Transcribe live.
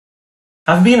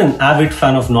I've been an avid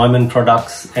fan of Neumann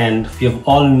products, and we have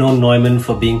all known Neumann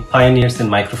for being pioneers in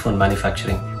microphone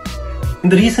manufacturing. In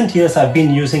the recent years, I've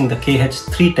been using the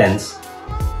KH310s,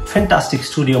 fantastic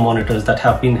studio monitors that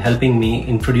have been helping me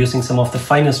in producing some of the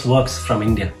finest works from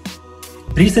India.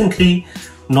 Recently,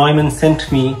 Neumann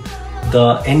sent me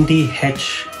the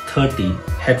NDH 30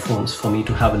 headphones for me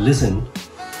to have a listen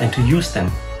and to use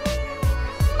them.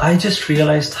 I just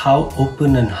realized how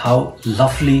open and how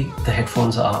lovely the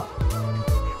headphones are.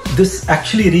 This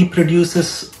actually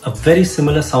reproduces a very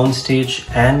similar soundstage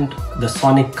and the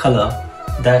sonic color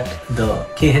that the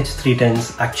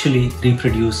KH310s actually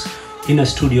reproduce in a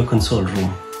studio console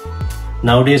room.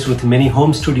 Nowadays, with many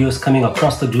home studios coming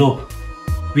across the globe,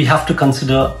 we have to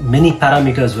consider many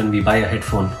parameters when we buy a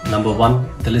headphone. Number one,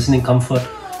 the listening comfort.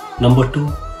 Number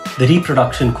two, the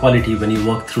reproduction quality when you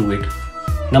work through it.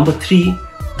 Number three,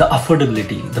 the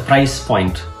affordability, the price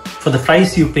point. For the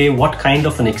price you pay, what kind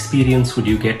of an experience would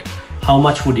you get? How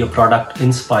much would your product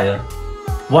inspire?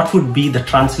 What would be the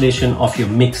translation of your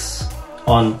mix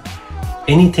on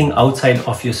anything outside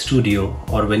of your studio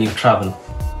or when you travel?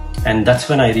 And that's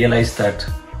when I realized that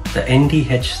the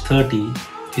NDH 30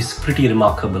 is pretty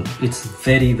remarkable. It's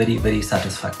very, very, very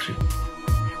satisfactory.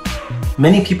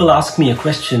 Many people ask me a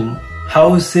question,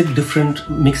 how is it different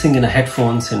mixing in a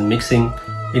headphones and mixing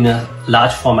in a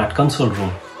large format console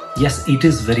room? Yes, it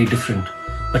is very different,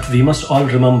 but we must all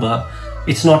remember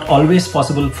it's not always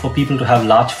possible for people to have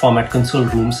large format console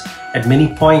rooms at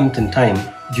many point in time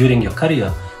during your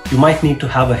career. You might need to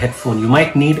have a headphone, you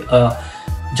might need a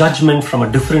judgment from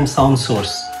a different sound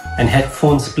source, and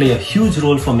headphones play a huge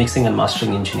role for mixing and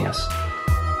mastering engineers.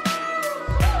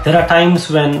 There are times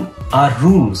when our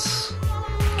rooms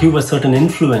give a certain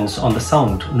influence on the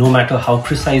sound, no matter how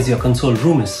precise your console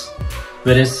room is,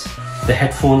 whereas the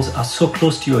headphones are so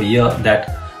close to your ear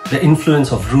that the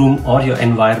influence of room or your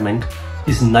environment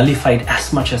is nullified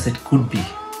as much as it could be.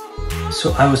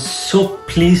 So I was so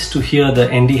pleased to hear the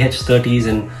NDH 30s,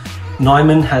 and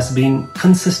Neumann has been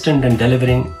consistent in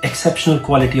delivering exceptional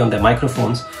quality on their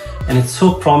microphones, and it's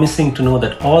so promising to know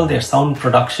that all their sound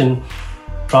production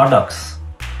products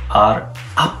are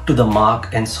up to the mark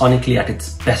and sonically at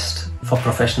its best for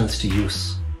professionals to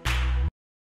use.